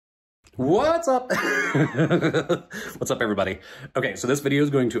What's up? What's up, everybody? Okay, so this video is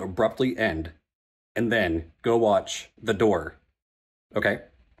going to abruptly end and then go watch The Door. Okay?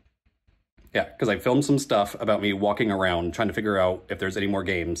 Yeah, because I filmed some stuff about me walking around trying to figure out if there's any more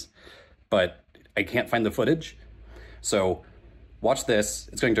games, but I can't find the footage. So watch this.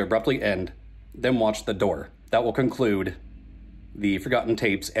 It's going to abruptly end, then watch The Door. That will conclude the Forgotten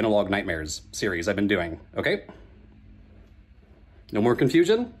Tapes Analog Nightmares series I've been doing. Okay? No more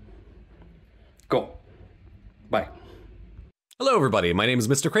confusion? Cool. Bye. Hello, everybody. My name is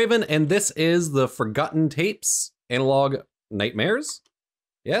Mr. Craven, and this is the Forgotten Tapes Analog Nightmares.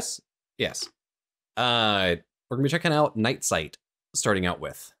 Yes? Yes. We're gonna be checking out Night Sight, starting out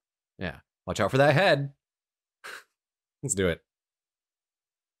with. Yeah. Watch out for that head. Let's do it.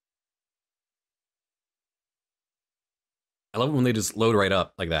 I love it when they just load right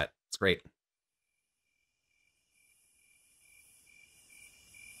up like that. It's great.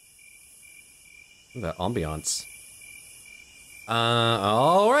 Look at that ambiance.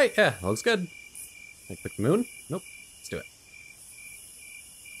 All right, yeah, looks good. Can I click the moon? Nope, let's do it.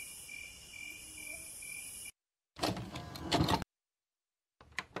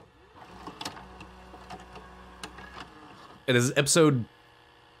 It is episode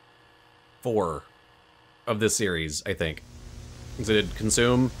 4 of this series, I think. Because I did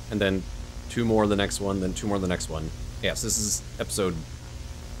Consume, and then 2 more the next one, then 2 more the next one. Yes, this is episode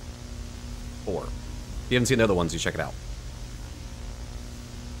 4. If you haven't seen the other ones, you check it out.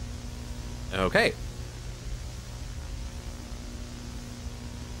 Okay.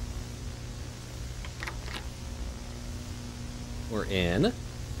 We're in.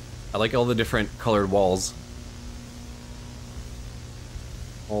 I like all the different colored walls.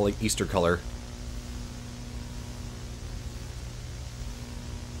 All like Easter color.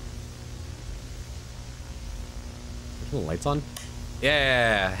 Turn the lights on?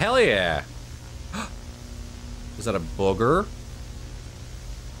 Yeah! Hell yeah! Is that a booger?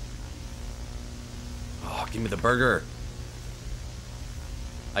 Oh, give me the burger.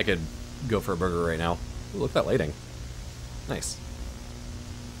 I could go for a burger right now. Ooh, look at that lighting. Nice.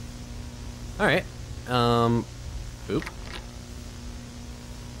 Alright. Oop.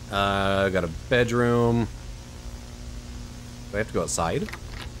 Got a bedroom. Do I have to go outside?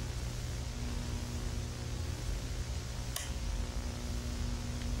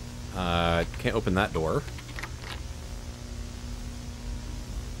 Can't open that door.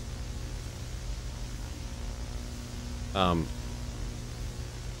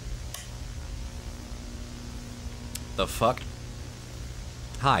 The fuck?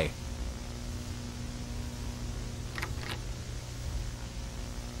 Hi.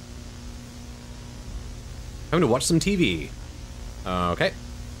 Time to watch some TV. Okay.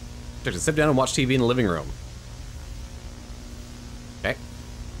 Just sit down and watch TV in the living room. Okay.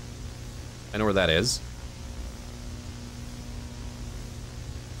 I know where that is.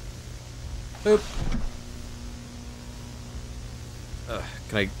 Boop.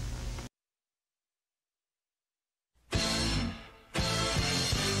 Can I...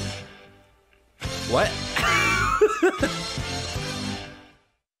 What?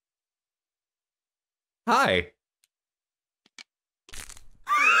 Hi.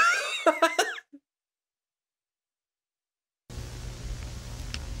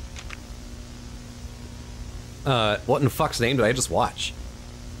 What in fuck's name did I just watch?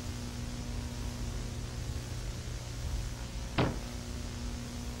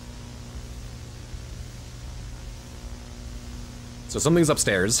 So something's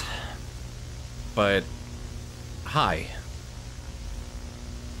upstairs, but hi.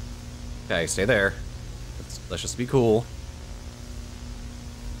 Okay, stay there. Let's just be cool.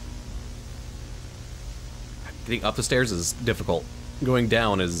 Getting up the stairs is difficult. Going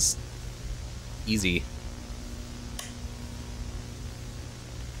down is easy.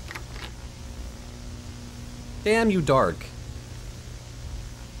 Damn you, dark.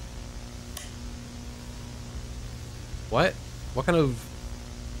 What? What kind of...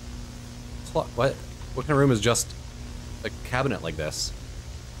 What kind of room is just a cabinet like this?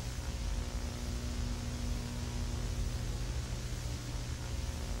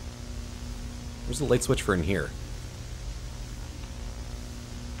 Where's the light switch for in here?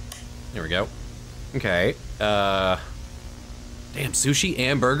 There we go. Okay. Damn, sushi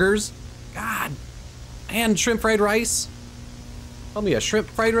and burgers? God. And shrimp fried rice? Tell me a shrimp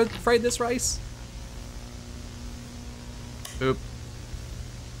fried this rice? Oop.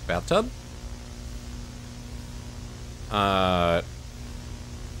 Bathtub? I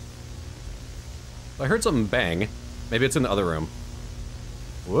heard something bang. Maybe it's in the other room.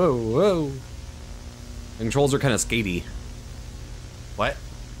 Whoa, whoa. The controls are kind of skatey. What?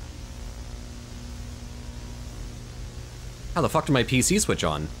 How the fuck did my PC switch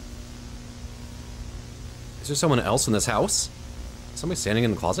on? Is there someone else in this house? Somebody standing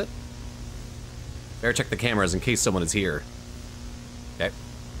in the closet? Better check the cameras in case someone is here. Okay.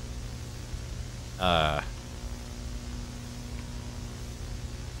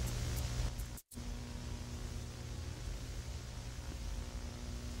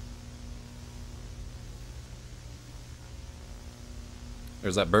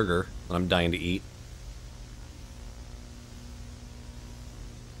 There's that burger that I'm dying to eat.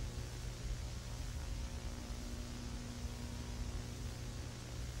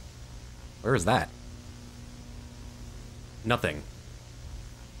 Where is that? Nothing.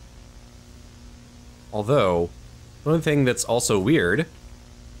 Although, the only thing that's also weird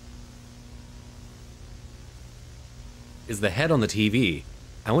is the head on the TV.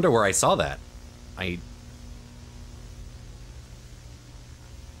 I wonder where I saw that.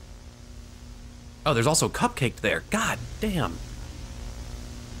 Oh, there's also Cupcake there. God damn.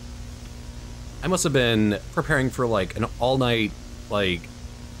 I must have been preparing for like an all-night like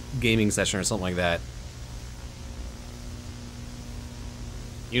gaming session or something like that.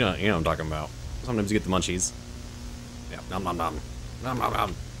 You know what I'm talking about. Sometimes you get the munchies. Yeah, nom nom nom. Nom nom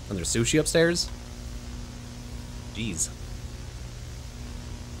nom. And there's sushi upstairs? Jeez.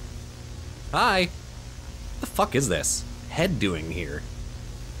 Hi! What the fuck is this head doing here?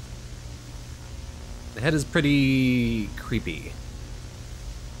 The head is pretty creepy.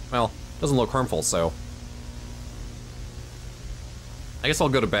 Well, doesn't look harmful, so I guess I'll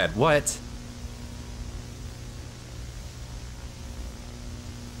go to bed. What?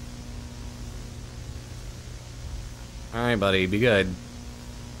 Alright, buddy, be good.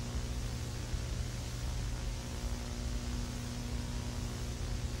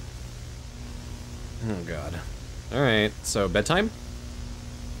 Oh, God. Alright, so bedtime?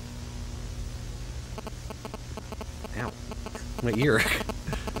 Ow. My ear.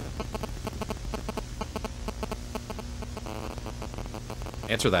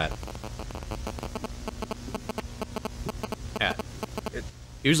 Answer that. Yeah.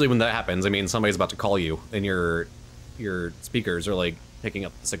 Usually when that happens, I mean somebody's about to call you and your speakers are like picking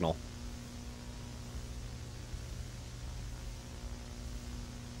up the signal.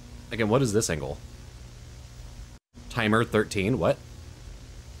 Again, what is this angle? Timer 13, what?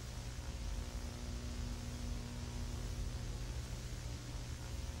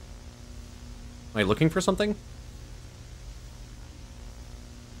 Am I looking for something?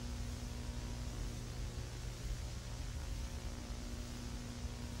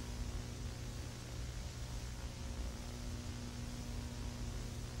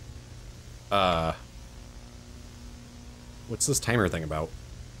 What's this timer thing about?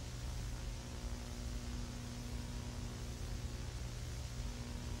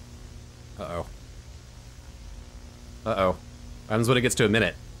 Uh-oh. Uh-oh. What happens when it gets to a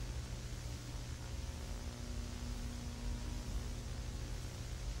minute?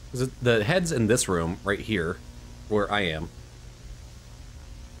 Is it the head's in this room, right here, where I am.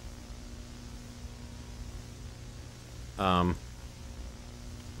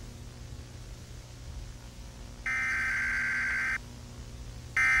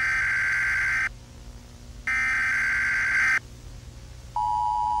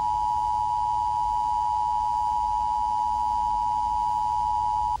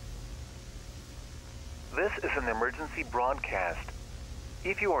 This is an emergency broadcast.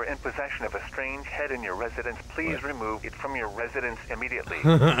 If you are in possession of a strange head in your residence, please remove it from your residence immediately.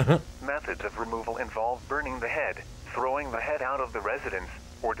 Methods of removal involve burning the head, throwing the head out of the residence,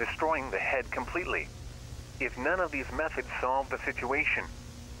 or destroying the head completely. If none of these methods solve the situation,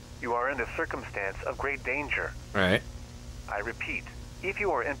 you are in a circumstance of great danger. All right. I repeat, if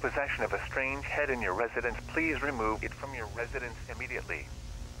you are in possession of a strange head in your residence, please remove it from your residence immediately.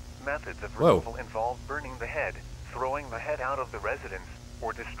 Methods of removal involve burning the head, throwing the head out of the residence,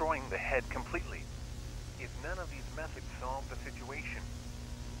 or destroying the head completely. If none of these methods solve the situation,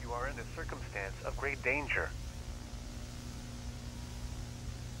 you are in a circumstance of great danger.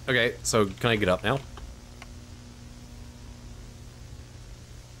 Okay, so can I get up now?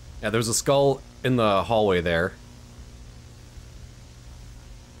 Yeah, there's a skull in the hallway there.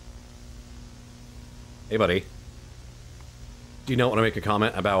 Hey, buddy. Do you not want to make a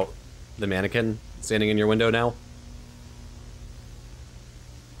comment about the mannequin standing in your window now?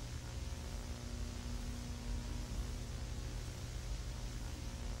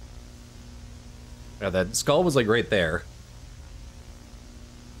 Yeah, that skull was like right there.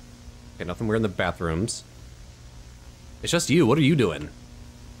 Okay, nothing weird in the bathrooms. It's just you. What are you doing?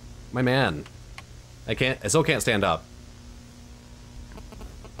 My man. I still can't stand up.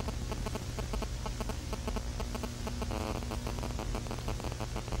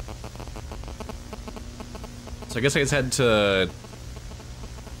 So I guess I just had to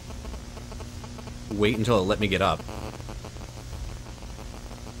wait until it let me get up.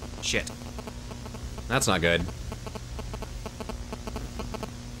 Shit. That's not good.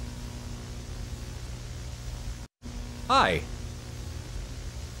 Hi.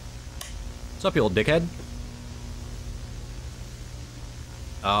 What's up, you old dickhead?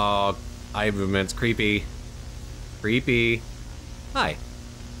 Oh, eye movements, creepy. Creepy. Hi.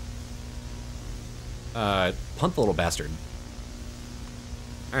 Punt the little bastard.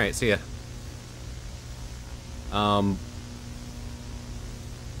 Alright, see ya.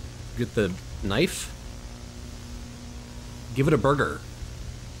 Get the knife? Give it a burger.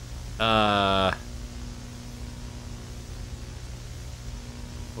 What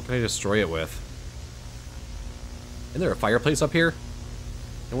can I destroy it with? Isn't there a fireplace up here?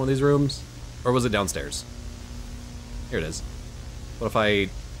 In one of these rooms? Or was it downstairs? Here it is. What if I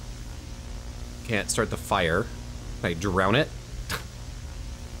can't start the fire? Can I drown it?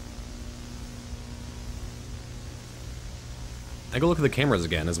 I go look at the cameras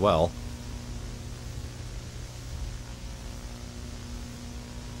again as well.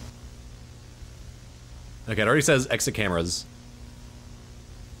 Okay, it already says exit cameras.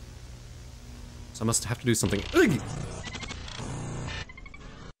 So I must have to do something. Ugh!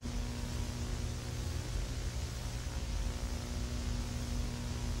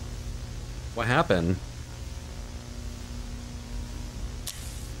 What happened?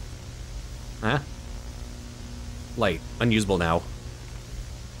 Huh? Light. Unusable now.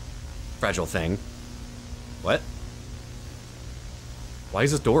 Fragile thing. What? Why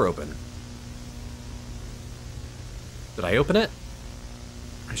is this door open? Did I open it?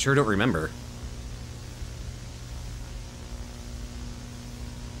 I sure don't remember.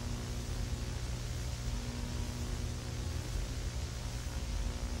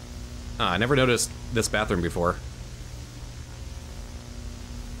 I never noticed this bathroom before.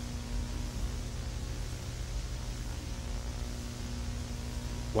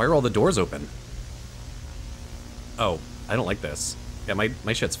 Why are all the doors open? Oh, I don't like this. Yeah,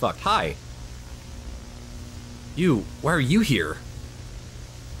 my shit's fucked. Hi! You, why are you here?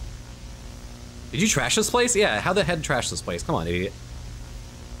 Did you trash this place? Yeah, how the heck trash this place? Come on, idiot.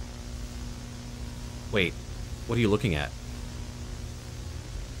 Wait, what are you looking at?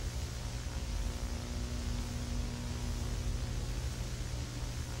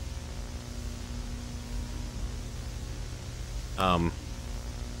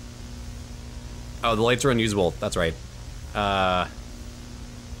 Oh, the lights are unusable. That's right.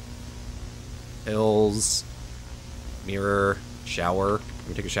 Pills. Mirror. Shower. Let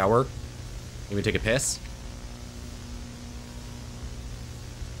me take a shower. Let me take a piss.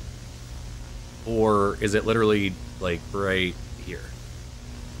 Or is it literally, like, right here?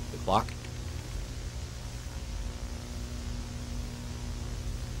 The clock?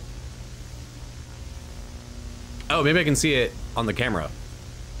 Oh, maybe I can see it on the camera.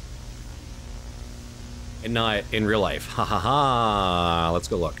 And not in real life. Ha ha ha. Let's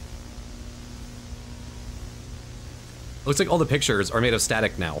go look. Looks like all the pictures are made of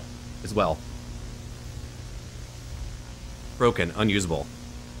static now, as well. Broken, unusable.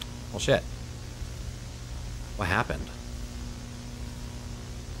 Well, shit. What happened?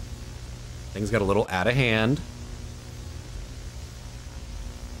 Things got a little out of hand.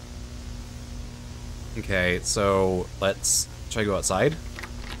 Okay, so let's try to go outside.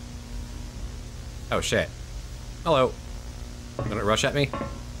 Oh shit. Hello. Gonna rush at me?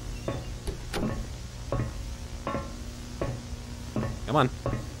 Come on.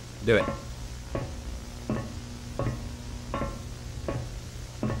 Do it.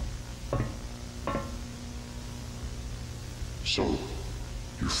 So,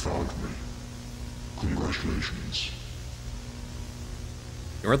 you found me. Congratulations.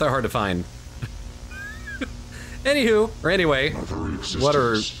 You weren't that hard to find. Anywho, or anyway, what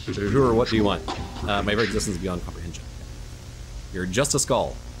or who or what do you want? My very existence is beyond comprehension. You're just a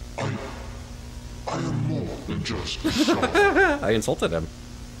skull. I am more than just a skull. I insulted him.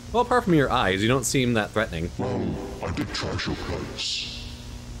 Well, apart from your eyes, you don't seem that threatening. Well, I did trash your place.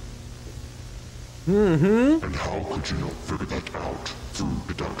 Mm-hmm. And how could you not figure that out through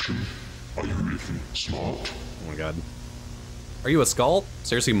deduction? Are you even smart? Oh my god. Are you a skull?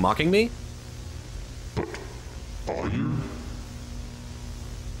 Seriously mocking me? But are you?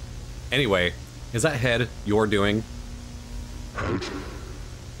 Anyway, is that head your doing? Head?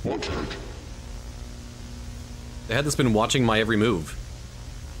 What head? The head that's been watching my every move.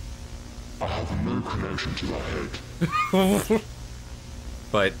 I have no connection to that head.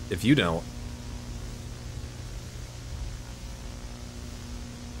 But if you don't...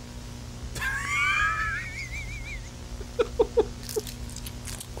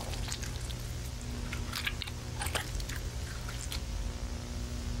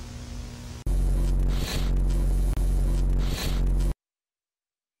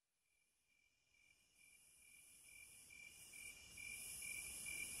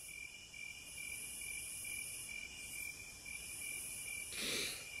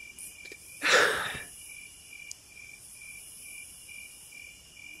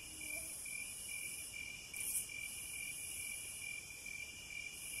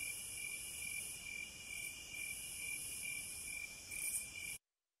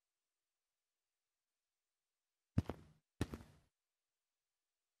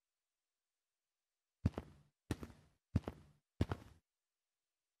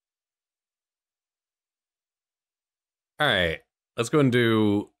 All right, let's go and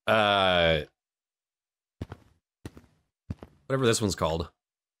do whatever this one's called.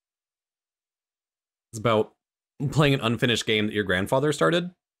 It's about playing an unfinished game that your grandfather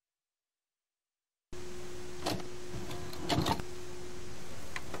started.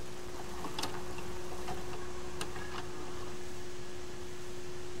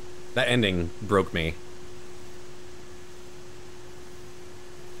 That ending broke me.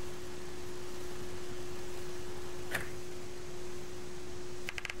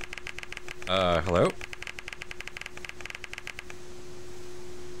 Hello?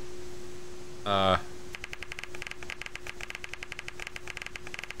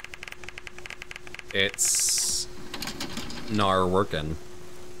 It's nar working.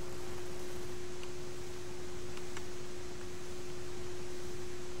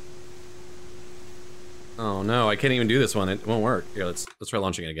 Oh no, I can't even do this one. It won't work. Here, let's try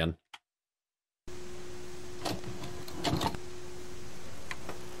launching it again.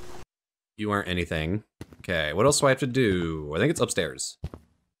 You aren't anything. Okay, what else do I have to do? I think it's upstairs.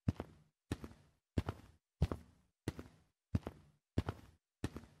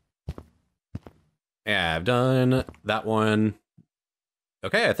 Yeah, I've done that one.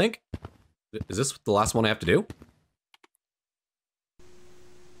 Okay, I think. Is this the last one I have to do?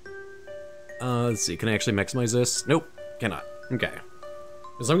 Let's see, can I actually maximize this? Nope, cannot. Okay.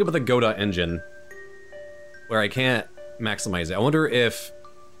 There's something about the Godot engine where I can't maximize it. I wonder if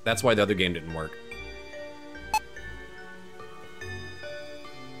that's why the other game didn't work.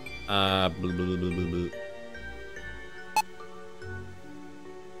 Blah, blah, blah, blah, blah.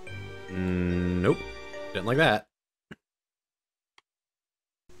 Nope. Didn't like that.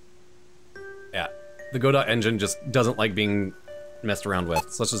 Yeah. The Godot engine just doesn't like being messed around with.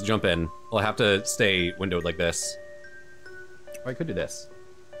 So let's just jump in. I'll have to stay windowed like this. Or I could do this.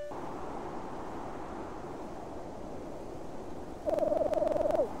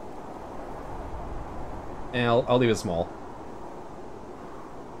 And I'll leave it small.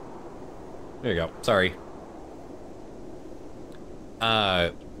 There you go. Sorry.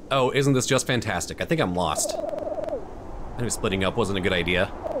 Oh, isn't this just fantastic? I think I'm lost. I knew splitting up wasn't a good idea.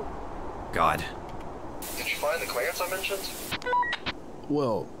 God. Did you find the clearance I mentioned?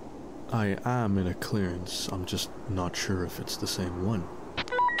 Well, I am in a clearance. I'm just not sure if it's the same one.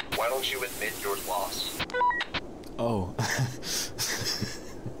 Why don't you admit you're lost? Oh.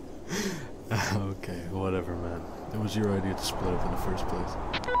 Okay, whatever, man. It was your idea to split up in the first place.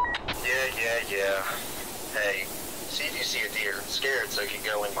 Yeah. Hey, see if you see a deer. Scared so you can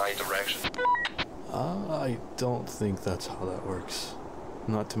go in my direction. I don't think that's how that works.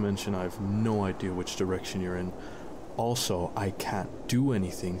 Not to mention I have no idea which direction you're in. Also, I can't do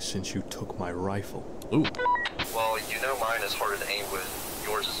anything since you took my rifle. Ooh. Well, you know mine is harder to aim with.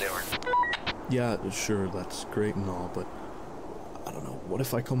 Yours is newer. Yeah, sure, that's great and all, but I don't know. What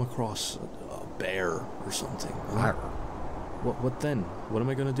if I come across a bear or something? Huh? What then? What am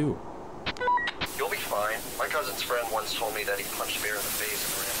I gonna do? You'll be fine. My cousin's friend once told me that he punched a bear in the face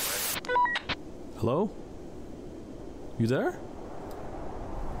and ran away. Hello? You there?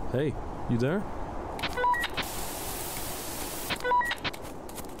 Hey, you there?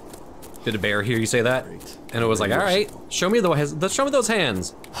 Did a bear hear you say that? Great. And it was like, all right, show me those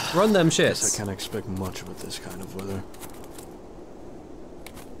hands. Run them Guess shits. I can't expect much with this kind of weather.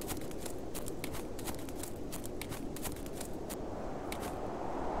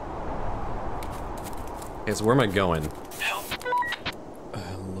 Okay, so where am I going? Help.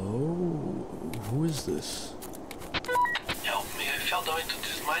 Hello? Who is this? Help me. I fell down into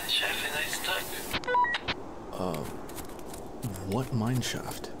this mine shaft and I stuck. What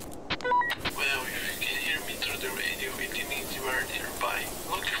mineshaft? Well, if you can hear me through the radio, it means you are nearby.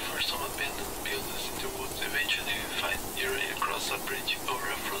 Looking for some abandoned buildings in the woods. Eventually you find your way across a bridge over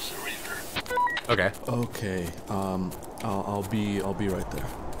a frozen river. Okay. Okay, I'll be right there.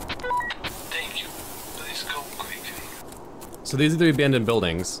 Thank you. Please come quickly. So these are the abandoned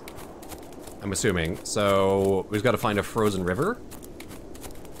buildings, I'm assuming. So we've got to find a frozen river.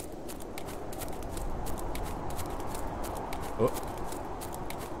 Oh.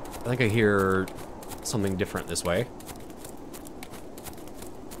 I think I hear something different this way.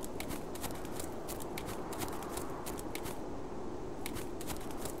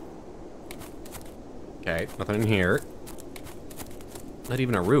 Okay, nothing in here. Not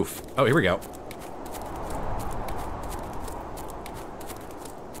even a roof. Oh, here we go.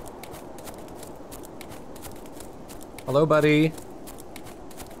 Hello, buddy.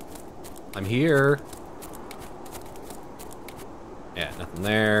 I'm here. Yeah, nothing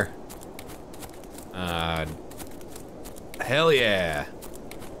there. Hell yeah.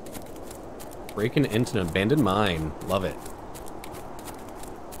 Breaking into an abandoned mine. Love it.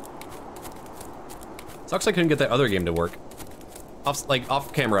 Sucks I couldn't get that other game to work.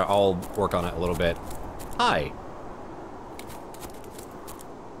 Off camera, I'll work on it a little bit. Hi.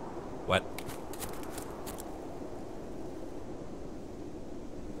 What?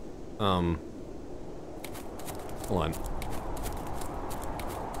 Hold on.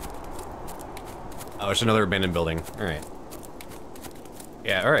 Oh, it's another abandoned building. All right.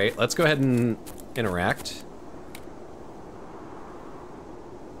 Yeah, all right. Let's go ahead and interact.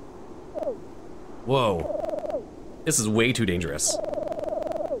 Whoa. This is way too dangerous.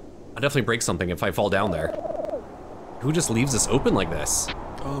 I'll definitely break something if I fall down there. Who just leaves this open like this?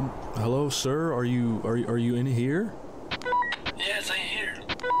 Hello, sir. Are you in here? Yes, I'm here.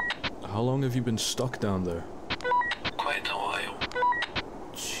 How long have you been stuck down there? Quite a while.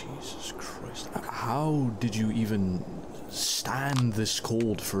 Jesus Christ. How did you even stand this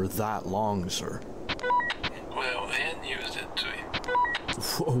cold for that long, sir? Well, I hadn't used it to it.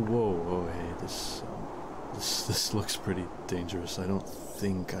 Whoa, hey, this looks pretty dangerous. I don't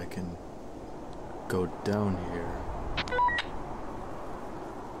think I can go down here.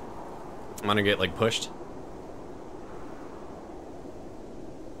 I'm gonna get, like, pushed.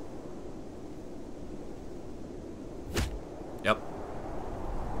 Yep.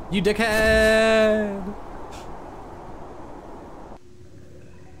 You dickhead!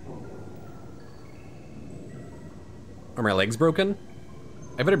 Are my legs broken?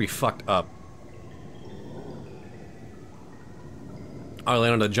 I better be fucked up. I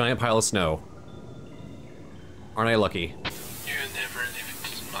landed on a giant pile of snow. Aren't I lucky? You never leave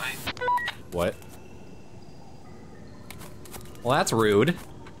it mine. What? Well, that's rude.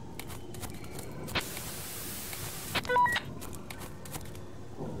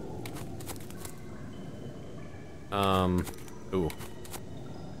 Ooh.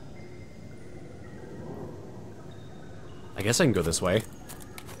 I guess I can go this way.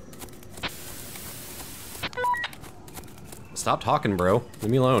 Stop talking, bro.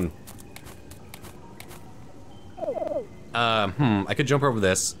 Leave me alone. I could jump over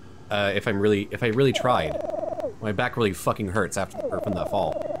this, if I really tried. My back really fucking hurts from that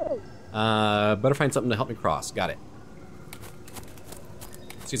fall. Better find something to help me cross. Got it.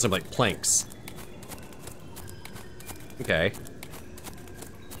 See some, like, planks. Okay.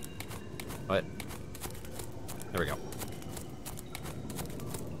 What? There we go.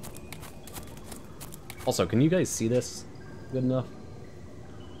 Also, can you guys see this good enough?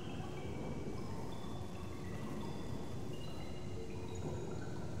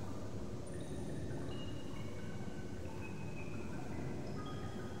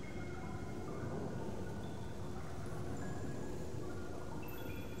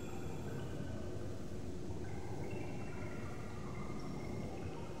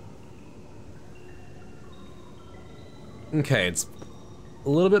 Okay, it's a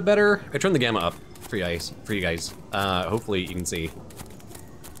little bit better. I turned the gamma up for you guys. Hopefully you can see.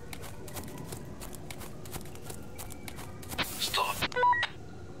 Stop.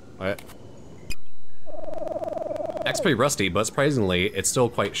 What? That's pretty rusty, but surprisingly, it's still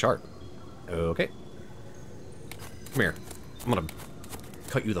quite sharp. Okay. Come here. I'm gonna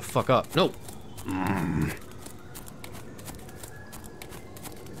cut you the fuck up. No!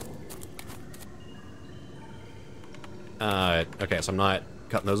 Okay, so I'm not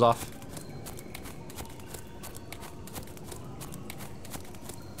cutting those off.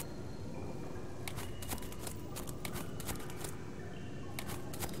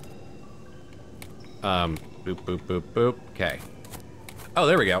 Boop, boop, boop, boop. Okay. Oh,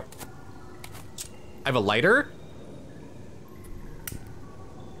 there we go. I have a lighter?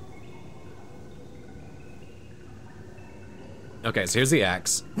 Okay, so here's the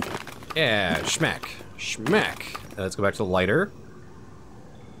axe. Yeah, schmack. Schmack. Let's go back to the lighter.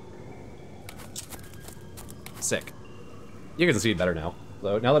 Sick. You can see it better now.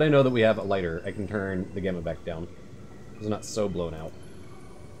 So now that I know that we have a lighter, I can turn the gamma back down. It's not so blown out.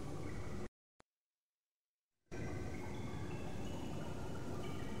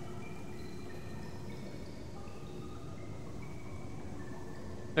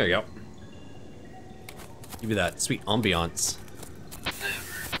 There you go. Give you that sweet ambiance.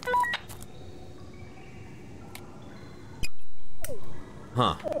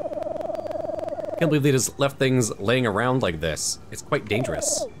 Huh. Can't believe they just left things laying around like this. It's quite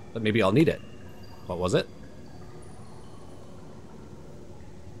dangerous, but maybe I'll need it. What was it?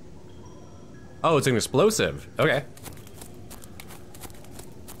 Oh, it's an explosive. Okay.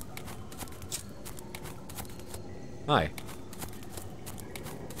 Hi.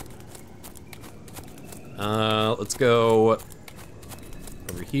 Let's go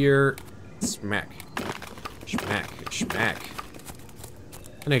over here. Smack. Schmack. Schmack.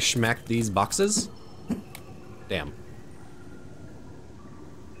 Can I schmack these boxes? Damn.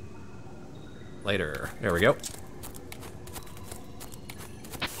 Later. There we go.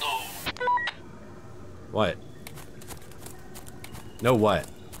 No. What? No what?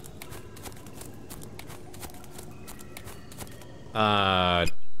 A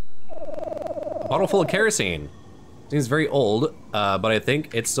bottle full of kerosene. Seems very old, but I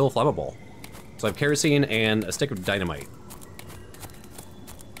think it's still flammable. So I have kerosene and a stick of dynamite.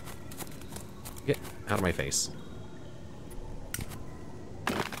 Get out of my face.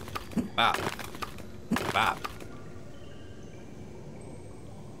 Bop. Bop.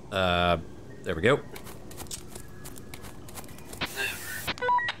 There we go. Never.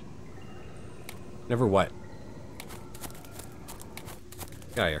 Never what?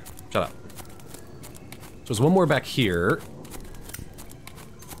 Get out of here. Shut up. So there's one more back here.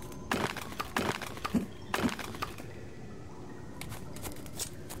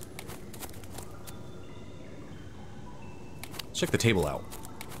 Check the table out.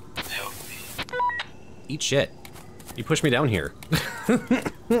 Help me. Eat shit. You pushed me down here.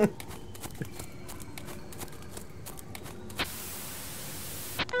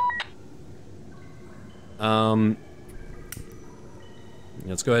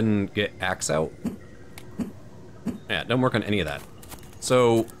 Let's go ahead and get axe out. Yeah, don't work on any of that.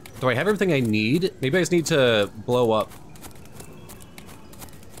 So, do I have everything I need? Maybe I just need to blow up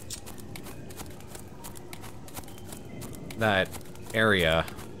that area.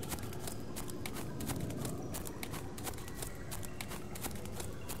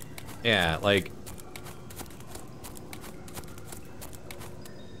 Yeah, like...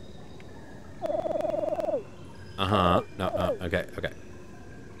 Uh-huh. No, okay, okay.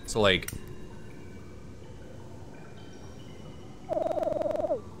 So, like...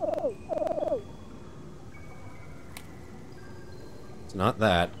 It's not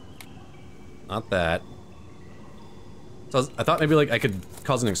that. Not that. So I thought maybe, like, I could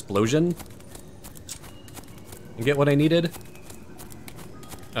cause an explosion and get what I needed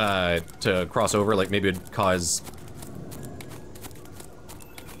to cross over. Like, maybe it'd cause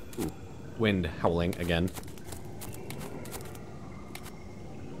wind howling again.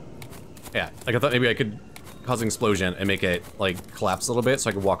 Yeah, like I thought maybe I could cause an explosion and make it, like, collapse a little bit so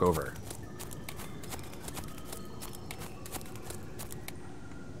I could walk over.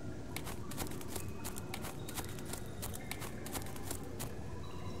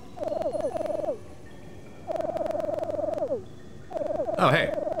 Oh,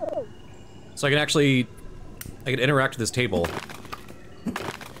 hey. So I can actually, I can interact with this table.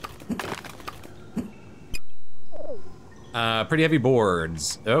 Pretty heavy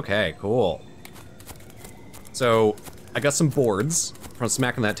boards. Okay, cool. So, I got some boards from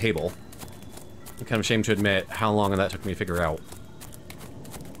smacking that table. I'm kind of ashamed to admit how long that took me to figure out.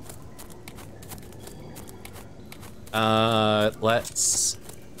 Let's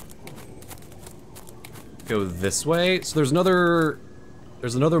go this way. So there's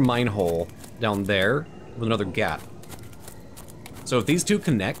another mine hole down there with another gap. So if these two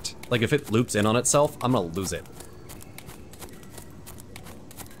connect, like if it loops in on itself, I'm gonna lose it.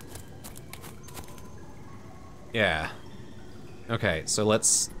 Yeah. Okay, so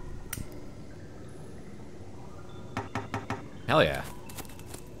let's... Hell yeah.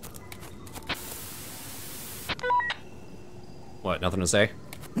 What, nothing to say?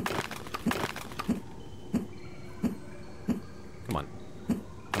 Come on.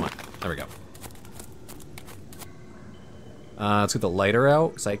 Come on. There we go. Let's get the lighter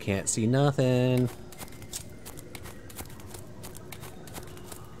out, because I can't see nothing.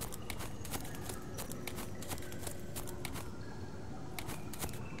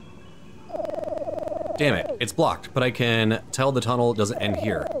 Damn it, it's blocked, but I can tell the tunnel doesn't end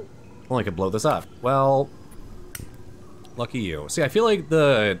here. Well, I could blow this up. Well, lucky you. See, I feel like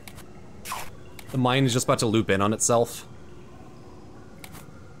the mine is just about to loop in on itself.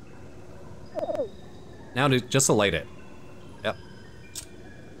 Now, just to light it. Yep.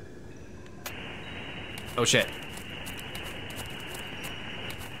 Oh shit.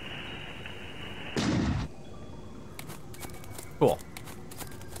 Cool.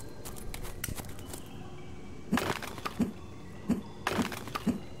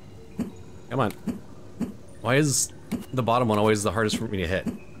 Come on. Why is the bottom one always the hardest for me to hit?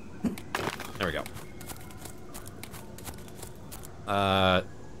 There we go.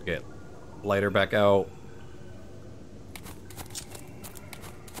 Get lighter back out.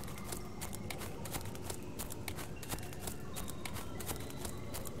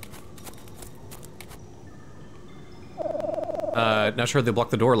 Not sure they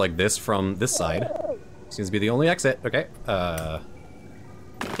blocked the door like this from this side. Seems to be the only exit. Okay.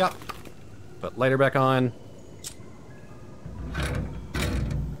 Yeah. Put lighter back on.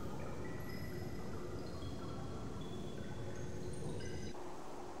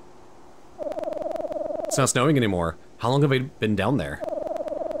 It's not snowing anymore. How long have I been down there?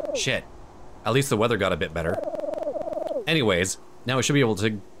 Shit. At least the weather got a bit better. Anyways, now we should be able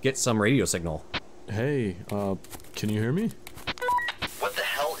to get some radio signal. Hey, can you hear me? What the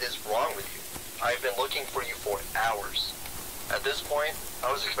hell is wrong with you? I've been looking for you for hours. At this point, I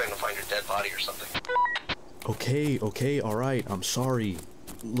was expecting to find your dead body or something. Okay, alright, I'm sorry.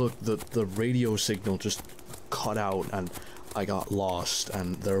 Look, the radio signal just cut out and I got lost,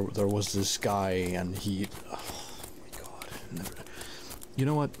 and there was this guy and he... Oh my god, You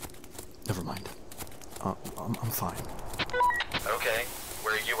know what? Never mind. I'm fine. Okay,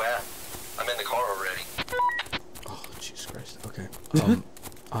 where are you at? I'm in the car already. Oh, Jesus Christ. Okay.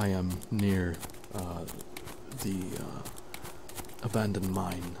 I am near, the, abandoned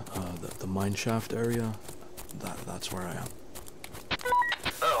mine, the Mineshaft area. That's where I am.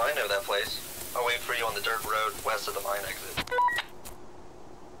 Oh, I know that place. I'll wait for you on the dirt road west of the mine exit.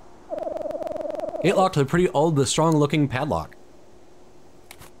 It locked a pretty old, strong-looking padlock.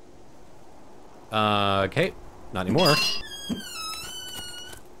 Okay. Not anymore.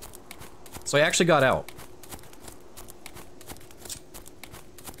 So I actually got out.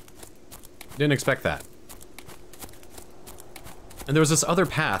 Didn't expect that. And there was this other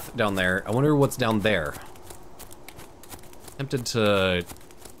path down there. I wonder what's down there. Tempted to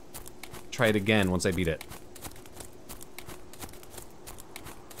try it again once I beat it.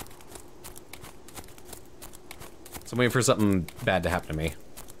 So I'm waiting for something bad to happen to me.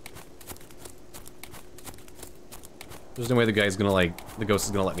 There's no way the guy's gonna, like, the ghost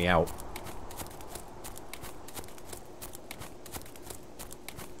is gonna let me out.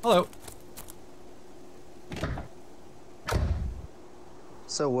 Hello.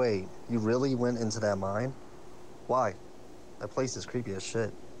 So wait, you really went into that mine? Why? That place is creepy as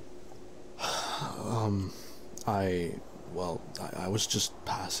shit. I was just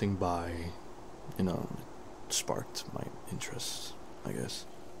passing by, you know, it sparked my interest, I guess.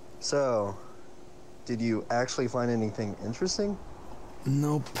 So, did you actually find anything interesting?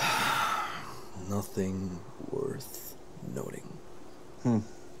 Nope. Nothing worth noting.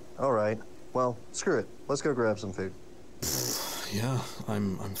 Alright. Well, screw it. Let's go grab some food. Yeah,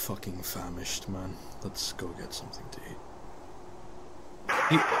 I'm fucking famished, man. Let's go get something to eat.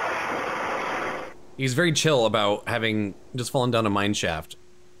 He's very chill about having just fallen down a mine shaft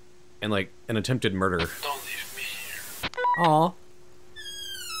and, like, an attempted murder. Don't leave me here. Aw.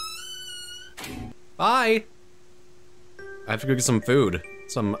 Bye. I have to go get some food.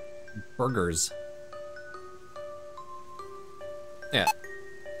 Some burgers. Yeah.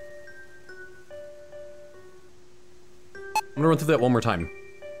 I'm gonna run through that one more time.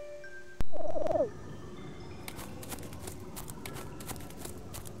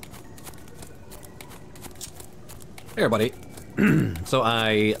 Hey everybody. So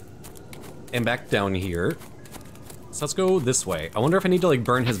I am back down here. So let's go this way. I wonder if I need to, like,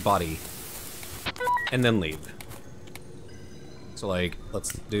 burn his body and then leave. So, like,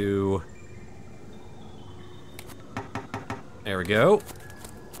 let's do... There we go.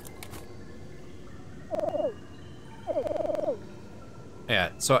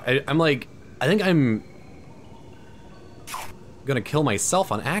 Yeah, so I'm like, I think I'm gonna kill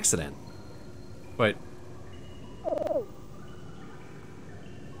myself on accident. But...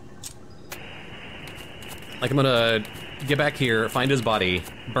 like, I'm gonna get back here, find his body,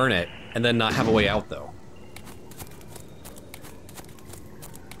 burn it, and then not have a way out, though.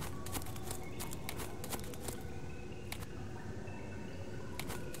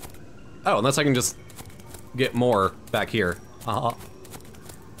 Oh, unless I can just get more back here. Oh,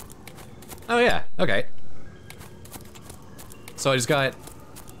 yeah, okay. So I just got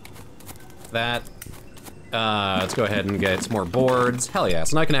that. Let's go ahead and get some more boards. Hell yeah,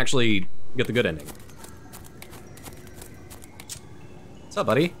 so now I can actually get the good ending. What's up,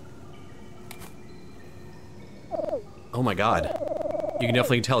 buddy? Oh my god. You can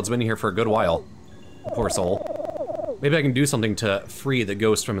definitely tell it's been here for a good while. Poor soul. Maybe I can do something to free the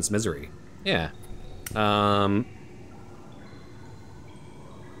ghost from its misery. Yeah. Blah,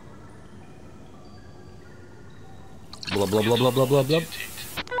 blah, blah, blah, blah, blah, blah.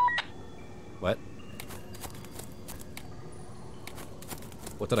 What?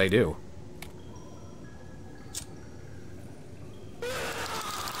 What did I do?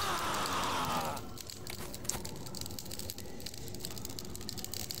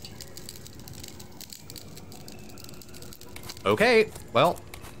 Okay, well.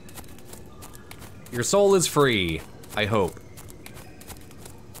 Your soul is free, I hope.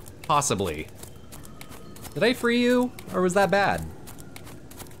 Possibly. Did I free you, or was that bad?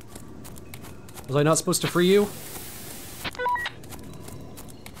 Was I not supposed to free you?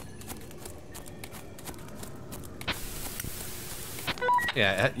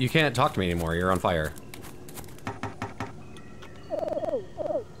 Yeah, you can't talk to me anymore, you're on fire.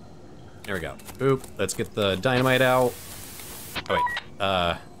 There we go. Boop, let's get the dynamite out. Oh wait,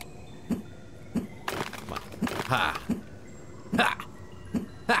 come on. Ha! Ha!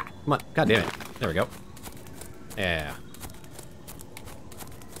 Ha! Come on, god damn it. There we go. Yeah.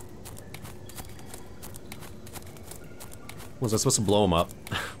 Was I supposed to blow him up?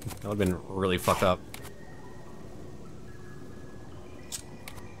 That would've been really fucked up.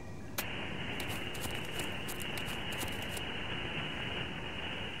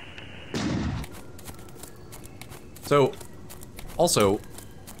 So, also,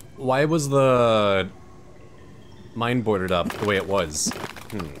 why was the mine boarded up the way it was?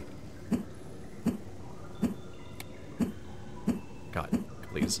 God,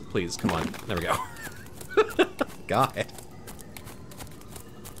 please, please, come on. There we go. God.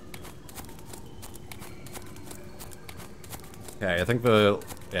 Okay, I think the,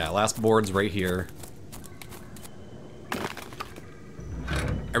 last board's right here.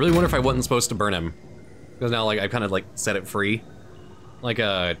 I really wonder if I wasn't supposed to burn him. Because now, like, I kind of, like, set it free. Like,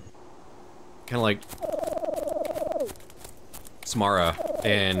 kind of like Samara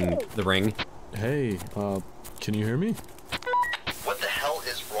in The Ring. Hey, can you hear me? What the hell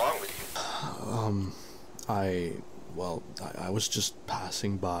is wrong with you? I was just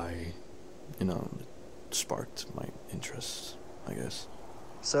passing by, you know, it sparked my interest, I guess.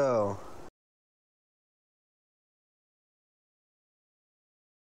 So,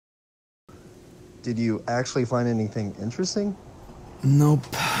 did you actually find anything interesting? Nope.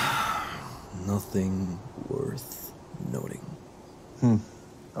 Nothing worth noting.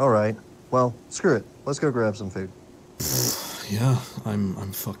 Alright. Well, screw it. Let's go grab some food. Yeah,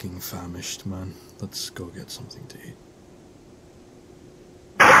 I'm fucking famished, man. Let's go get something to eat.